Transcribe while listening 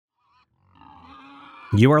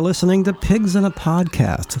You are listening to Pigs in a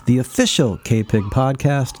Podcast, the official KPIG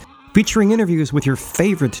podcast, featuring interviews with your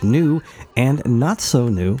favorite new and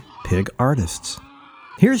not-so-new pig artists.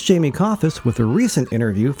 Here's Jamie Coffis with a recent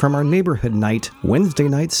interview from our Neighborhood Night Wednesday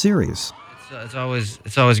night series. It's always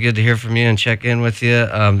good to hear from you and check in with you.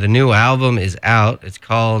 The new album is out. It's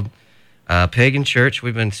called Pagan Church.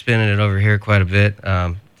 We've been spinning it over here quite a bit,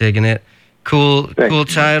 digging it. Cool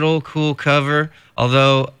title, cool cover.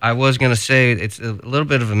 Although I was going to say it's a little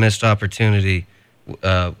bit of a missed opportunity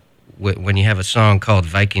when you have a song called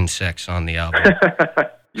Viking Sex on the album.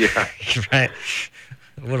 Yeah. Right?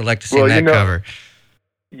 I would have liked to see that cover.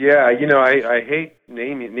 Yeah, I hate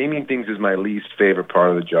naming. Naming things is my least favorite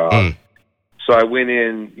part of the job. So I went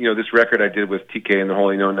in, this record I did with TK and the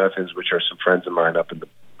Holy Know Nothings, which are some friends of mine up in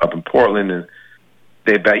Portland, and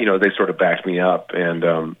they sort of backed me up,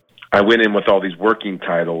 and I went in with all these working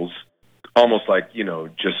titles, almost like,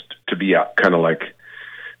 just to be kind of like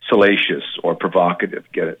salacious or provocative,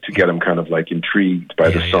 to get them kind of like intrigued by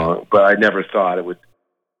the song. Yeah. But I never thought it would,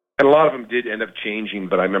 and a lot of them did end up changing,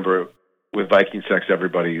 but I remember with Viking Sex,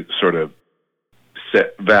 everybody sort of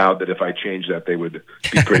vowed that if I changed that, they would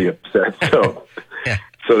be pretty upset. So,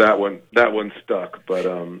 so that one stuck. But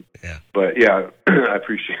I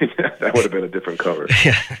appreciate that. That would have been a different cover.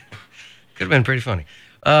 Yeah, could have been pretty funny.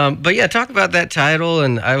 But yeah, talk about that title.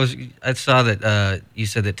 And I saw that you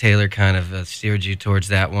said that Taylor kind of steered you towards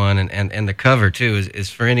that one, and the cover too is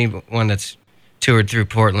for anyone that's toured through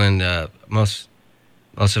Portland. Most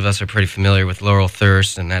of us are pretty familiar with Laurel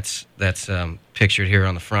Thirst, and that's pictured here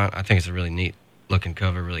on the front. I think it's a really neat looking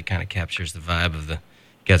cover. Really kind of captures the vibe of you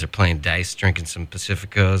guys are playing dice, drinking some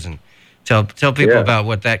Pacificos, and tell people about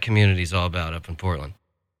what that community is all about up in Portland.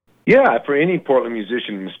 Yeah, for any Portland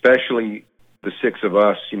musician, especially the six of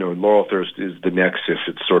us, Laurel Thirst is the nexus.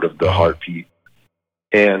 It's sort of the heartbeat.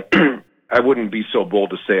 And I wouldn't be so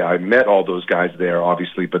bold to say I met all those guys there,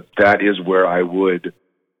 obviously, but that is where I would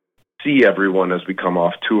see everyone as we come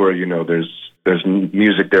off tour. There's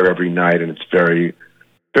music there every night, and it's very,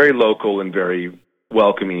 very local and very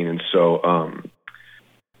welcoming. And so,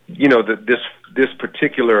 this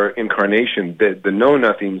particular incarnation, the Know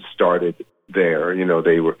Nothings started there.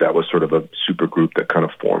 That was sort of a super group that kind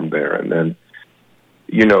of formed there, and then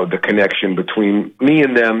the connection between me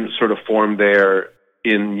and them sort of formed there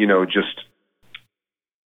in just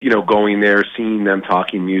going there, seeing them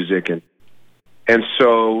talking music, and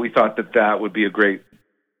so we thought that would be a great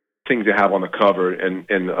thing to have on the cover,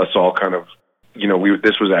 and us all kind of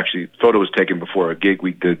this was actually photo was taken before a gig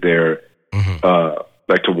we did there,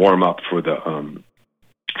 like to warm up for the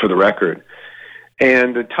record.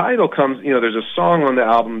 And the title comes, there's a song on the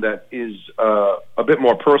album that is a bit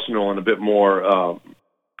more personal and a bit more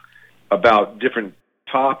about different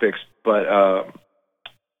topics. But,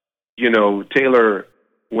 Taylor,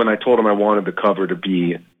 when I told him I wanted the cover to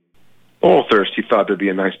be Laurel Thirst, he thought there'd be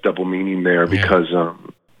a nice double meaning there because,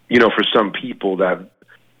 for some people that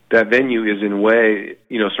venue is in a way,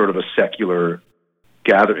 sort of a secular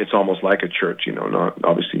gather. It's almost like a church, not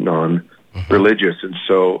obviously non-religious. And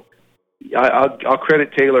so, I'll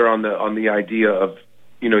credit Taylor on the idea of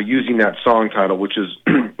using that song title, which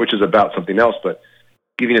is about something else, but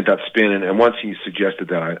giving it that spin. And once he suggested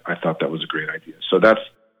that, I thought that was a great idea. So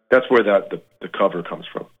that's where the cover comes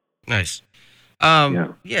from. Nice.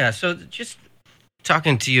 So just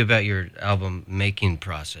talking to you about your album making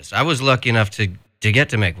process. I was lucky enough to get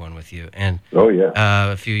to make one with you, and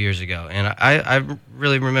a few years ago, and I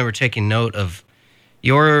really remember taking note of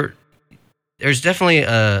There's definitely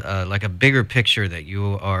a bigger picture that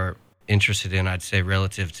you are interested in, I'd say,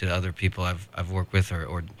 relative to other people I've worked with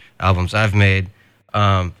or albums I've made.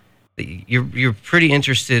 You're pretty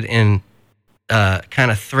interested in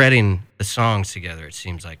kind of threading the songs together, it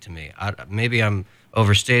seems like to me. Maybe I'm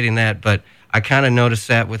overstating that, but I kind of noticed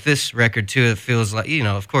that with this record too. It feels like,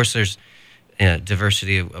 of course there's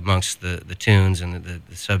diversity amongst the tunes and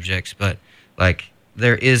the subjects, but like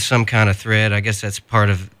there is some kind of thread. I guess that's part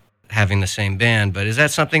of having the same band, but is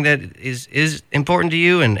that something that is important to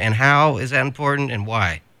you, and how is that important, and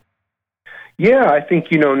why? Yeah, I think,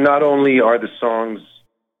 not only are the songs,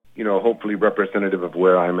 hopefully representative of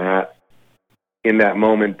where I'm at in that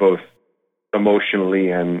moment, both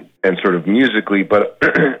emotionally and sort of musically, but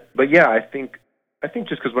yeah, I think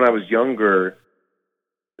just because when I was younger,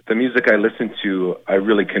 the music I listened to, I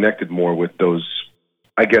really connected more with those.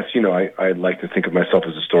 I guess, I like to think of myself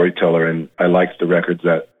as a storyteller, and I liked the records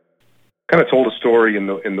that kind of told a story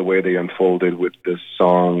in the way they unfolded with the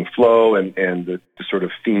song flow and the sort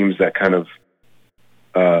of themes that kind of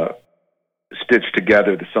stitch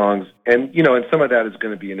together the songs. And, and some of that is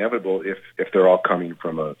going to be inevitable if they're all coming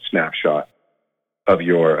from a snapshot of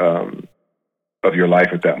your life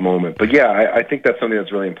at that moment. But yeah, I think that's something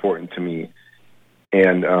that's really important to me.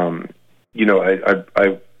 And, you know,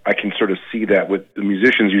 I can sort of see that with the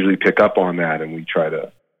musicians usually pick up on that, and we try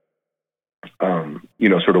to, you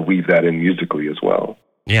know, sort of weave that in musically as well.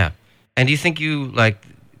 Yeah. And do you think you, like,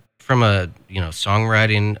 from a, you know,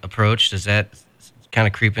 songwriting approach, does that kind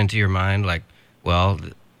of creep into your mind? Like, well,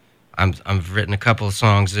 I've written a couple of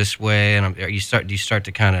songs this way, and you start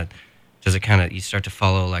to kind of, you start to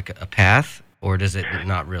follow like a path, or does it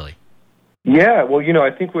not really? Yeah, well, you know, I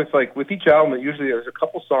think with each album, usually there's a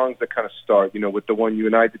couple songs that kind of start, you know, with the one you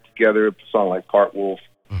and I did together, a song like Part Wolf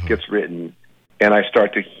gets written, and I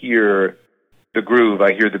start to hear the groove,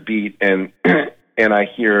 I hear the beat, and and I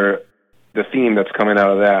hear the theme that's coming out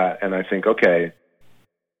of that, and I think, okay,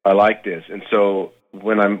 I like this. And so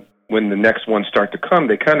when the next ones start to come,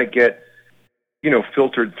 they kind of get, you know,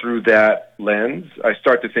 filtered through that lens. I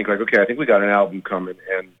start to think like, okay, I think we got an album coming.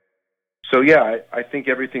 And so, yeah, I think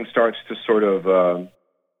everything starts to sort of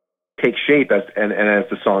take shape as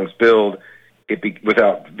the songs build,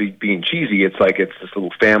 without being cheesy, it's like it's this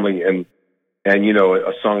little family, and you know,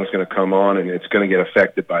 a song is going to come on and it's going to get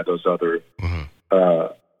affected by those other,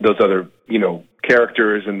 you know,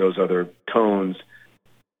 characters and those other tones.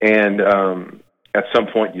 And at some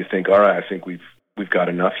point you think, all right, I think we've got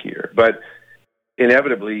enough here. But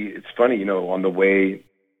inevitably, it's funny, you know, on the way,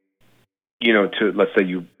 you know, to, let's say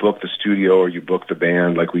you book the studio or you book the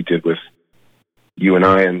band like we did with you and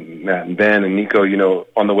I and Matt and Ben and Nico, you know,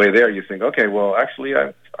 on the way there you think, okay, well, actually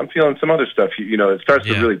I'm feeling some other stuff. You know, it starts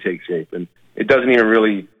to really take shape, and it doesn't even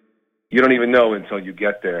really, you don't even know until you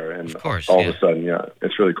get there, and of course, all of a sudden, yeah,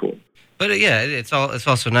 it's really cool. But yeah, it's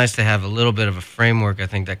also nice to have a little bit of a framework, I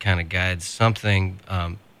think, that kind of guides something,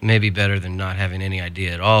 maybe better than not having any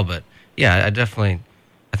idea at all. But yeah,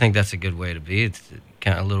 I think that's a good way to be. It's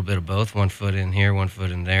kind of a little bit of both, one foot in here, one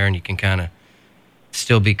foot in there, and you can kind of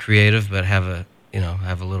still be creative, but have a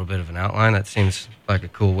little bit of an outline. That seems like a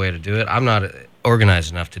cool way to do it. I'm not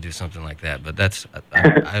organized enough to do something like that, but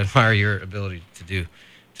I admire your ability to do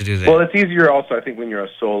that. Well, it's easier also, I think, when you're a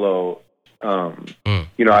solo.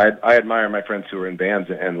 You know, I admire my friends who are in bands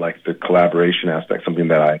and like the collaboration aspect, something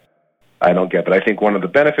that I don't get. But I think one of the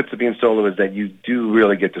benefits of being solo is that you do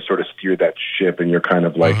really get to sort of steer that ship, and you're kind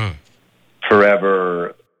of like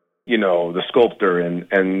forever, you know, the sculptor,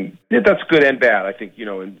 and that's good and bad. I think, you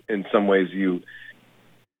know, in some ways you're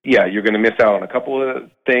going to miss out on a couple of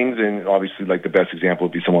things, and obviously, like, the best example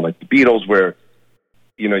would be someone like the Beatles, where,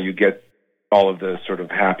 you know, you get all of the sort of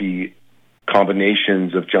happy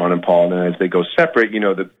combinations of John and Paul, and then as they go separate, you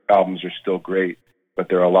know, the albums are still great, but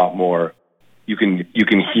they're a lot more, you can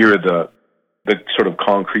hear the sort of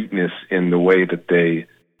concreteness in the way that they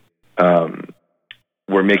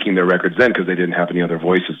were making their records then, because they didn't have any other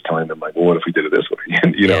voices telling them, like, well, what if we did it this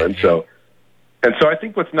way? You know, and so I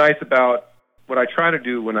think what's nice about what I try to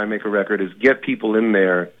do when I make a record is get people in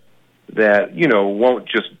there that, you know, won't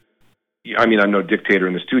just, I mean, I'm no dictator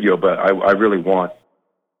in the studio, but I really want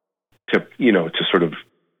to, you know, to sort of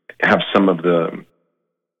have some of the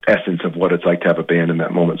essence of what it's like to have a band in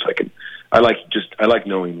that moment. So I like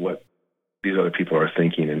knowing what these other people are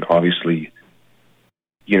thinking, and obviously,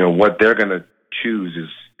 you know, what they're going to choose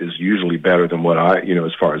is usually better than what I, you know,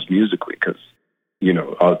 as far as musically, because, you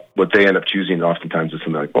know, what they end up choosing oftentimes is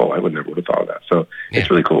something like, well, I would never have thought of that. So it's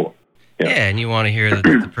really cool. Yeah, and you want to hear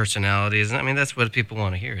the personalities. I mean, that's what people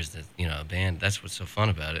want to hear, is that, you know, a band, that's what's so fun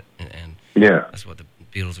about it. And that's what the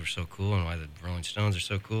Beatles are so cool, and why the Rolling Stones are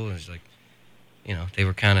so cool. It's like, you know, they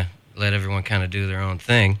were kind of, let everyone kind of do their own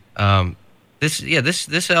thing.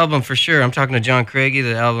 This album for sure, I'm talking to John Craigie,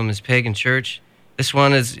 the album is Pagan Church. This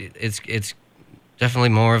one it's definitely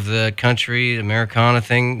more of the country, Americana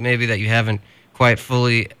thing, maybe, that you haven't quite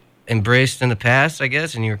fully embraced in the past, I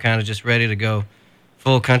guess, and you were kind of just ready to go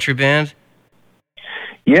full country band?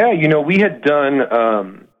 Yeah, you know, we had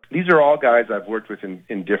done, these are all guys I've worked with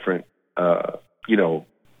in different, you know,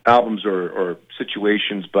 albums or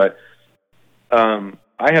situations, but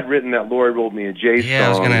I had written that Lori Rolled Me a J song. Yeah, I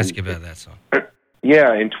was going to ask you about that song.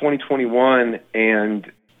 Yeah, in 2021,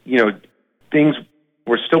 and, you know, things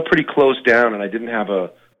were still pretty closed down, and I didn't have I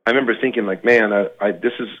remember thinking, like, man,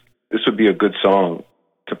 this would be a good song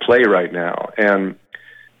to play right now, and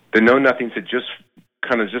the Know Nothings had just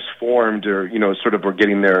formed, or, you know, sort of were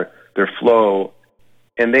getting their flow,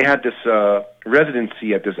 and they had this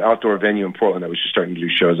residency at this outdoor venue in Portland that was just starting to do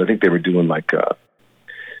shows. I think they were doing like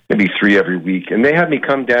maybe 3 every week, and they had me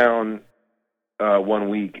come down 1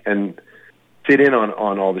 week and sit in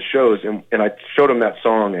on all the shows, and I showed them that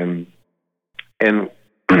song, and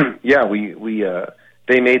yeah, we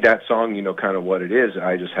they made that song, kind of what it is.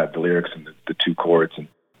 I just had the lyrics and the two chords.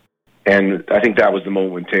 And I think that was the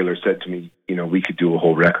moment when Taylor said to me, we could do a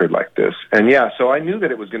whole record like this. And yeah, so I knew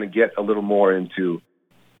that it was going to get a little more into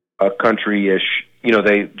a country-ish,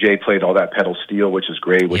 Jay played all that pedal steel, which is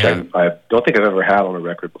great, which I don't think I've ever had on a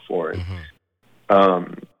record before.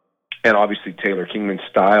 And obviously Taylor Kingman's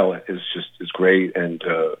style is great, and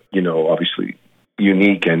obviously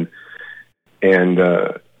unique, and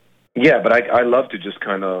but I love to just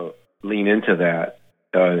kind of lean into that,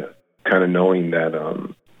 kind of knowing that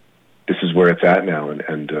this is where it's at now, and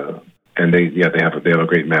they have a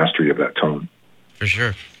great mastery of that tone. For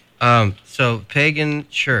sure. So Pagan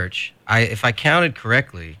Church, if I counted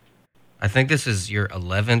correctly, I think this is your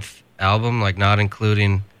 11th album, like not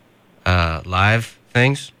including live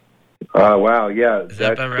things. Wow, yeah, is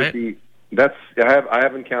that about right? I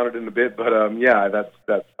haven't counted in a bit, but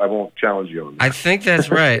that's I won't challenge you on that. I think that's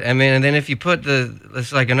right. I mean, and then if you put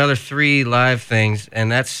it's like another 3 live things,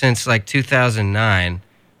 and that's since like 2009,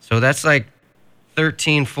 so that's like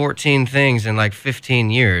 13, 14 things in like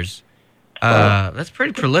 15 years. That's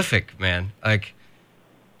pretty prolific, man. Like,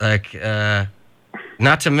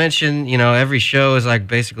 not to mention, every show is like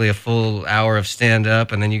basically a full hour of stand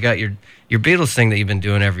up, and then you got your Beatles thing that you've been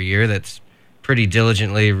doing every year. That's pretty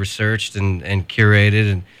diligently researched and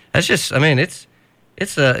curated, and that's just, I mean, it's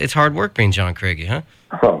hard work being John Craigie, huh?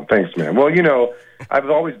 Oh, thanks, man. Well, I've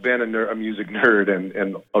always been a music nerd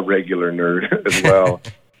and a regular nerd as well,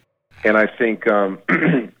 and I think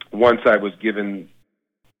once I was given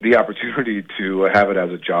the opportunity to have it as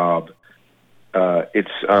a job, it's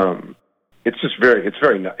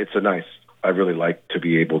a nice. I really like to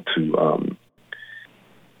be able to.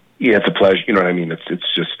 It's a pleasure. You know what I mean? It's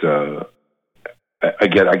just. I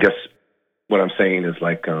guess what I'm saying is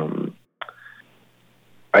like.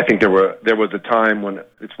 I think there was a time when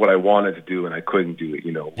it's what I wanted to do and I couldn't do it.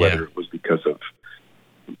 Whether it was because of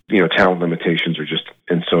talent limitations or just,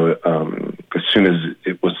 and so as soon as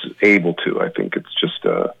it was able to, I think it's just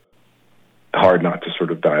hard not to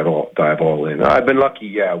sort of dive all in. I've been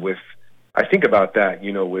lucky, with, I think about that,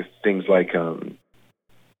 with things like,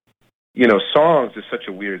 songs is such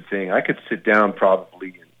a weird thing. I could sit down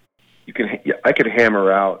probably, and I could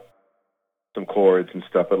hammer out some chords and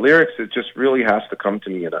stuff, but lyrics, it just really has to come to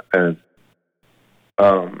me, and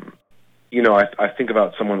I think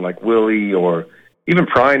about someone like Willie or even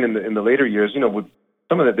Prine in the later years, with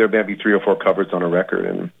some of that, there may be 3 or 4 covers on a record,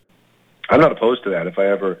 and I'm not opposed to that. If I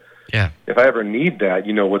ever need that,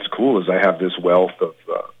 what's cool is I have this wealth of,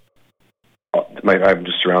 I'm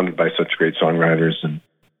just surrounded by such great songwriters, and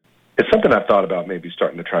it's something I've thought about maybe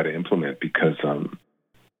starting to try to implement because,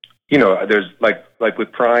 there's like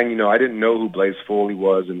with Prine, I didn't know who Blaze Foley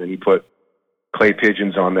was, and then he put Clay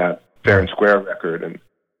Pigeons on that Fair and Square record, and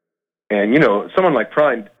someone like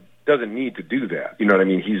Prine doesn't need to do that. You know what I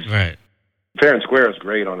mean? He's right. Fair and Square is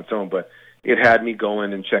great on its own, but it had me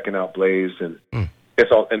going and checking out Blaze, and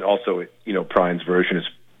also Prine's version is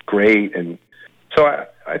great, and so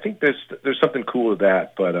I think there's something cool with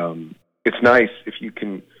that. But it's nice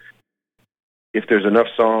if there's enough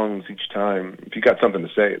songs each time. If you got something to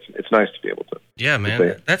say, it's nice to be able to. Yeah,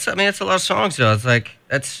 man. That's a lot of songs though. It's like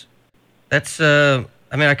that's. I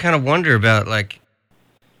mean, I kind of wonder about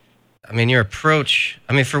your approach.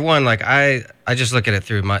 I mean, for one, like I just look at it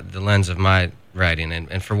through the lens of my writing,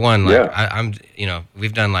 and for one, I'm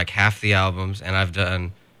we've done like half the albums, and I've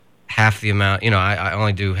done half the amount. I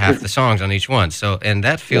only do half the songs on each one. So, and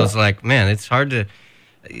that feels like, man, it's hard to,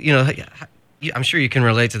 I'm sure you can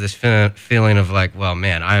relate to this feeling of like, well,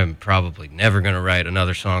 man, I am probably never going to write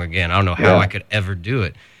another song again. I don't know how I could ever do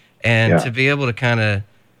it, and to be able to kind of.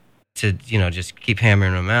 To just keep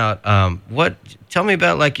hammering them out. Tell me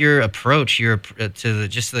about like your approach, to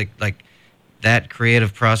like that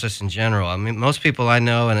creative process in general. I mean, most people I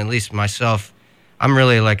know, and at least myself, I'm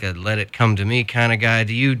really like a let it come to me kind of guy.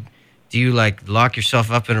 Do you like lock yourself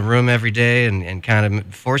up in a room every day and kind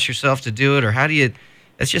of force yourself to do it, or how do you?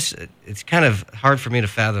 It's kind of hard for me to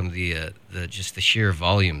fathom the sheer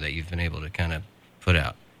volume that you've been able to kind of put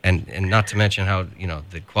out, and not to mention how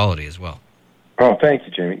the quality as well. Oh, thank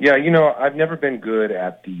you, Jamie. Yeah, I've never been good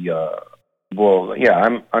at the,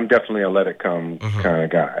 I'm definitely a let it come kind of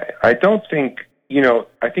guy. I don't think,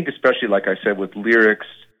 I think especially like I said with lyrics,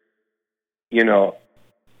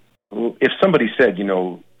 if somebody said,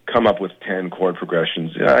 come up with 10 chord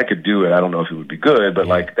progressions, I could do it. I don't know if it would be good, but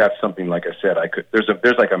like that's something, like I said, I could,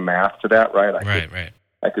 there's like a math to that, right?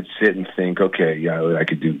 I could sit and think, okay, I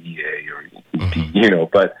could do EA or D,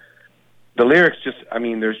 but the lyrics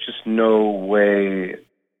there's just no way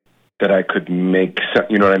that I could make,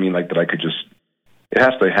 like that I could just It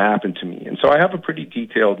has to happen to me. And so I have a pretty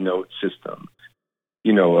detailed note system,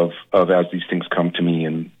 of as these things come to me.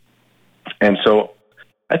 And so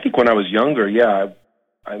I think when I was younger,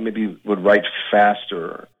 I maybe would write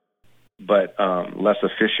faster, but less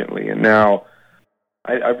efficiently. And now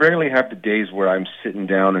I rarely have the days where I'm sitting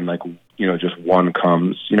down and just one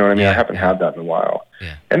comes. You know what I mean? I haven't had that in a while.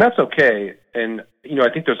 Yeah. And that's okay. And, I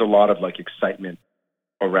think there's a lot of excitement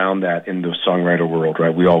around that in the songwriter world,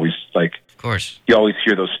 right? We always of course, you always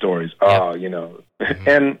hear those stories. Mm-hmm.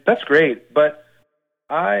 And that's great. But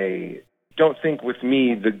I don't think with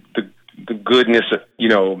me, the goodness,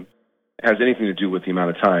 has anything to do with the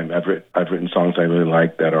amount of time. I've written songs I really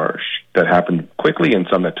like that happened quickly, and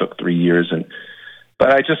some that took 3 years.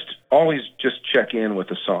 But I just always just check in with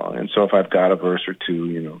the song. And so if I've got a verse or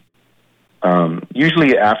two,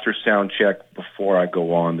 usually after sound check, before I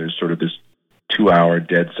go on, there's sort of this 2-hour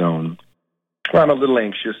dead zone where I'm a little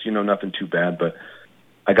anxious, nothing too bad, but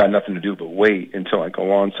I got nothing to do but wait until I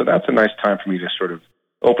go on. So that's a nice time for me to sort of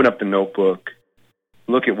open up the notebook,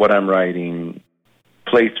 look at what I'm writing,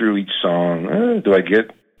 play through each song. Do I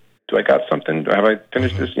got something? Have I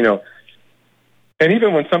finished this? And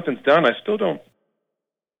even when something's done,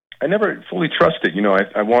 I never fully trust it.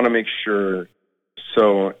 I want to make sure.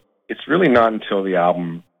 So it's really not until the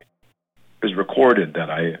album is recorded that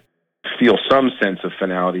I feel some sense of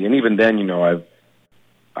finality. And even then,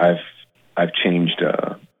 I've changed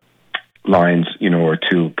lines, or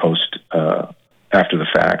two post after the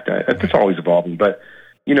fact. It's always evolving, but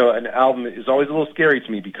an album is always a little scary to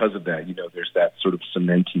me because of that. There's that sort of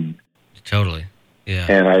cementing. Totally, yeah.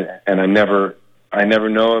 And I never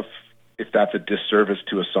know if that's a disservice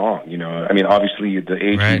to a song. I mean, obviously the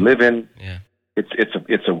age we live in,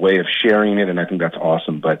 it's a way of sharing it, and I think that's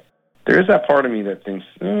awesome. But there is that part of me that thinks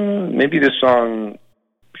maybe this song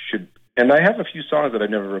should. And I have a few songs that I've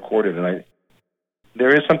never recorded, and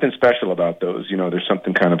there is something special about those. There's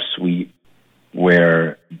something kind of sweet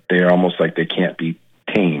where they're almost like they can't be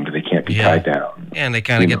tamed, they can't be tied down. Yeah, and they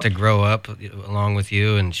kind of get to grow up along with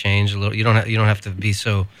you and change a little. You don't have to be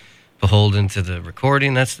so beholden to the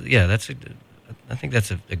recording. I think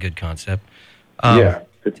that's a good concept.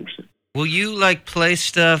 50%. Will you play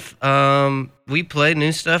stuff? Will you play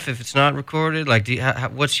new stuff if it's not recorded?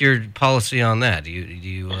 What's your policy on that? Do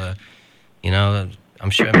you I'm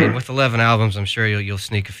sure. I mean, with 11 albums, I'm sure you'll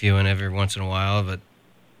sneak a few in every once in a while. But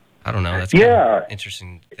I don't know. That's kind of an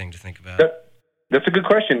interesting thing to think about. That's a good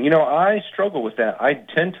question. I struggle with that. I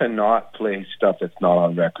tend to not play stuff that's not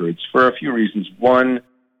on records for a few reasons. One,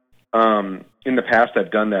 in the past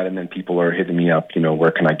I've done that, and then people are hitting me up.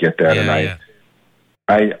 Where can I get that?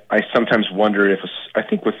 I sometimes wonder if I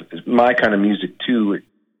think with my kind of music too,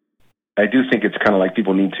 I do think it's kind of like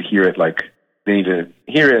people need to hear it. They need to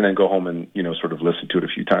hear it and then go home and sort of listen to it a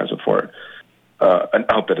few times before. And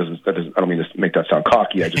I hope that doesn't. I don't mean to make that sound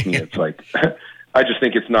cocky. I just mean it's I just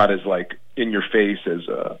think it's not as in your face as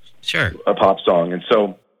a pop song, and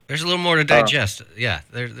so there's a little more to digest.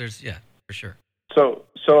 There's for sure. So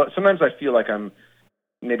sometimes I feel like I'm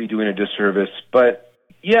maybe doing a disservice, but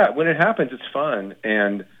when it happens, it's fun.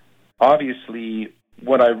 And obviously,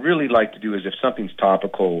 what I really like to do is if something's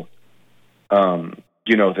topical,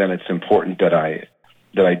 then it's important that I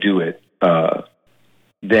do it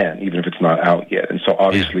then, even if it's not out yet. And so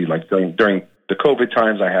obviously, during the COVID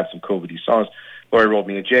times, I had some COVID-y songs. Lori Rolled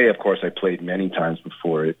Me a J, of course, I played many times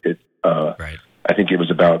before it. I think it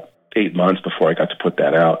was about 8 months before I got to put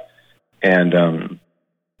that out. And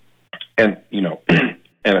and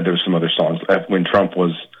there were some other songs. When Trump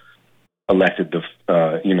was elected, in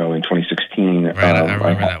 2016. Right, I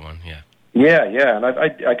remember that one, yeah. Yeah, and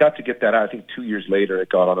I got to get that out. I think 2 years later it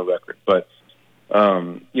got on a record. But,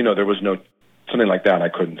 there was something like that I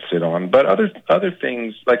couldn't sit on. But other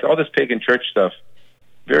things, like all this Pagan Church stuff,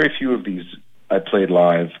 very few of these I played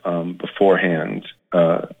live beforehand.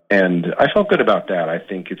 And I felt good about that. I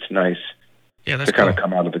think it's nice to kind of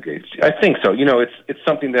come out of the gates. I think so. It's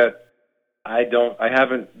something that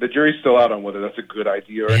the jury's still out on whether that's a good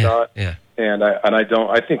idea or not. Yeah. And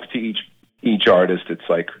I think to each artist, it's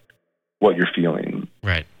what you're feeling.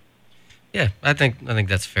 Right. Yeah. I think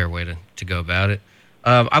that's a fair way to go about it.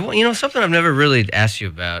 Something I've never really asked you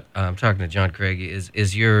about, I'm talking to John Craigie,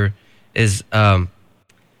 is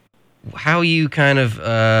how you kind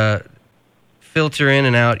of, filter in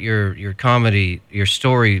and out your comedy, your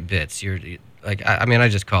story bits, I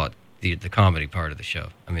just call it the comedy part of the show.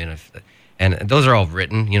 I mean, and those are all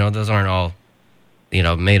written, those aren't all,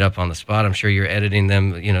 made up on the spot. I'm sure you're editing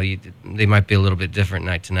them, they might be a little bit different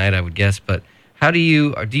night to night, I would guess. But how are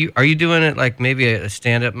you doing it like maybe a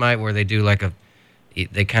stand-up night where they do like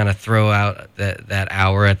they kind of throw out that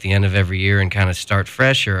hour at the end of every year and kind of start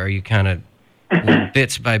fresh, or are you kind of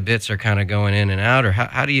bits by bits are kind of going in and out, or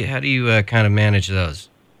how do you kind of manage those?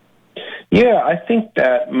 Yeah, I think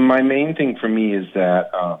that my main thing for me is that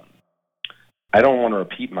I don't want to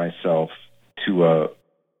repeat myself to a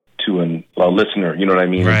listener. You know what I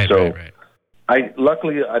mean? Right. So right.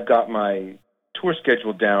 Luckily I've got my tour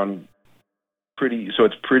schedule down so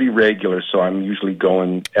it's pretty regular. So I'm usually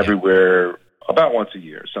going everywhere about once a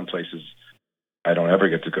year. Some places I don't ever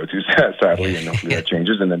get to go to, sadly, and hopefully that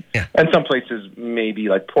changes. And then, and some places maybe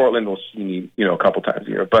like Portland will see me, a couple times a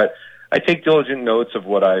year. But I take diligent notes of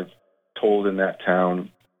what I've told in that town.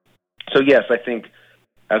 So yes, I think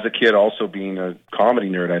as a kid, also being a comedy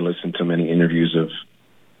nerd, I listened to many interviews of,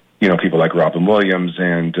 people like Robin Williams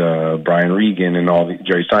and Brian Regan and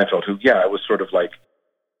Jerry Seinfeld, who, I was sort of like,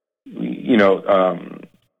 Jim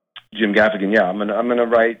Gaffigan. Yeah, I'm gonna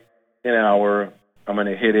write an hour. I'm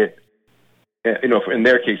gonna hit it. In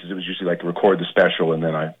their cases, it was usually like record the special, and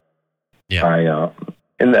then and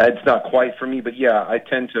it's not quite for me, but I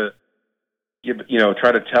tend to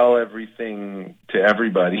try to tell everything to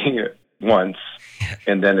everybody once,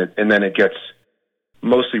 and then it gets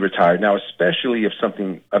mostly retired. Now, especially if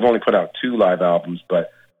I've only put out 2 live albums,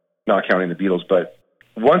 but not counting the Beatles, but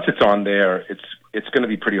once it's on there, it's going to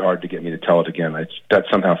be pretty hard to get me to tell it again. That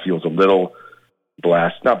somehow feels a little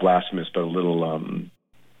not blasphemous, but a little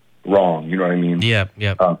wrong. You know what I mean? Yeah.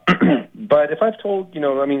 But if I've told,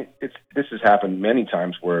 this has happened many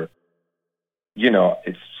times where,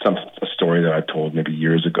 it's a story that I've told maybe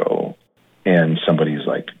years ago, and somebody's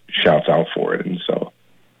like shouts out for it, and so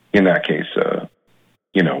in that case,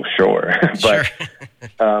 sure.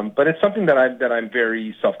 But it's something that I'm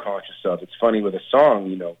very self-conscious of. It's funny with a song,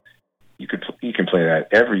 you can play that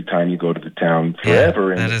every time you go to the town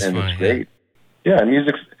forever, and funny, it's great. Yeah,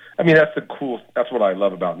 music's. I mean, that's what I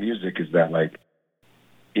love about music, is that like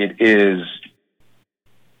it is.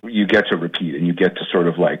 You get to repeat, and you get to sort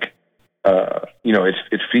of like,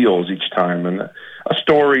 it feels each time, and a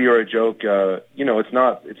story or a joke,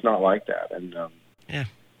 it's not like that, and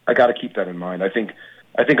I got to keep that in mind. I think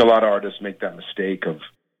a lot of artists make that mistake of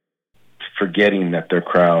forgetting that their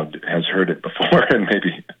crowd has heard it before and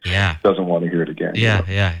maybe doesn't want to hear it again.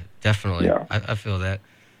 Yeah, definitely. Yeah. I feel that.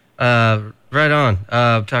 Right on.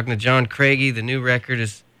 Talking to John Craigie. The new record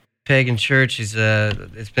is Pagan Church.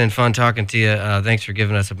 It's been fun talking to you. Thanks for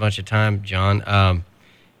giving us a bunch of time, John.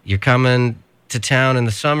 You're coming to town in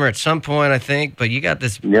the summer at some point, I think, but you got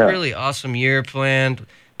this really awesome year planned.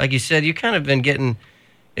 Like you said, you kind of been getting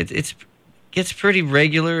it gets pretty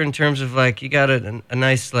regular in terms of like you got a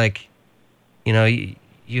nice like, you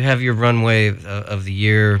have your runway of the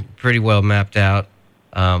year pretty well mapped out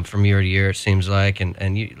from year to year, it seems like,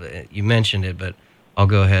 and you mentioned it, but I'll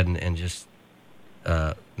go ahead and just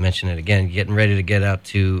mention it again. Getting ready to get out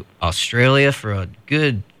to Australia for a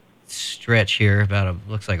good stretch here,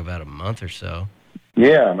 looks like about a month or so.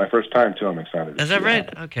 Yeah, my first time too. I'm excited. Is that right?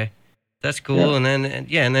 Okay, that's cool.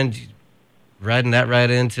 Yeah. And then riding that right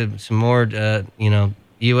into some more,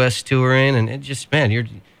 U.S. touring, and it just, man,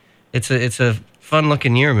 it's a fun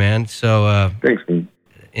looking year, man. So thanks, man.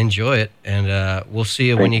 Enjoy it, and we'll see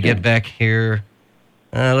you when you get back here.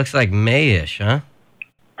 Looks like May-ish, huh?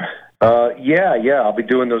 Yeah. I'll be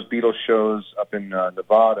doing those Beatles shows up in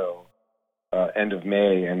Nevada, end of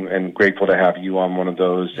May, and grateful to have you on one of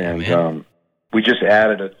those. And we just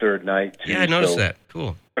added a third night too. Yeah, I noticed that.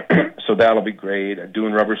 Cool. So that'll be great.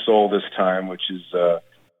 Doing Rubber Soul this time, which is one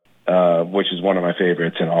of my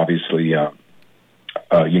favorites, and obviously,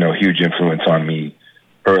 huge influence on me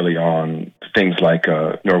early on. Things like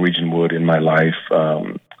Norwegian Wood in my life.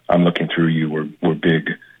 I'm Looking Through You were big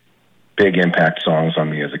impact songs on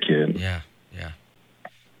me as a kid. Yeah.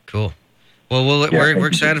 Cool. Well, we're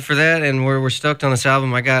excited for that, and we're stoked on this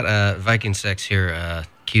album. I got Viking Sex here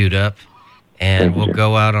queued up, and we'll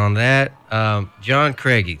go out on that. John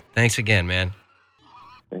Craigie, thanks again, man.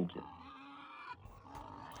 Thank you.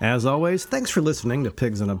 As always, thanks for listening to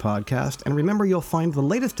Pigs in a Podcast, and remember you'll find the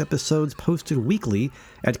latest episodes posted weekly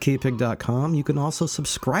at kpig.com. You can also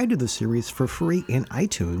subscribe to the series for free in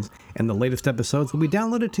iTunes, and the latest episodes will be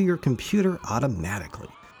downloaded to your computer automatically.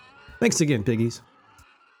 Thanks again, Piggies.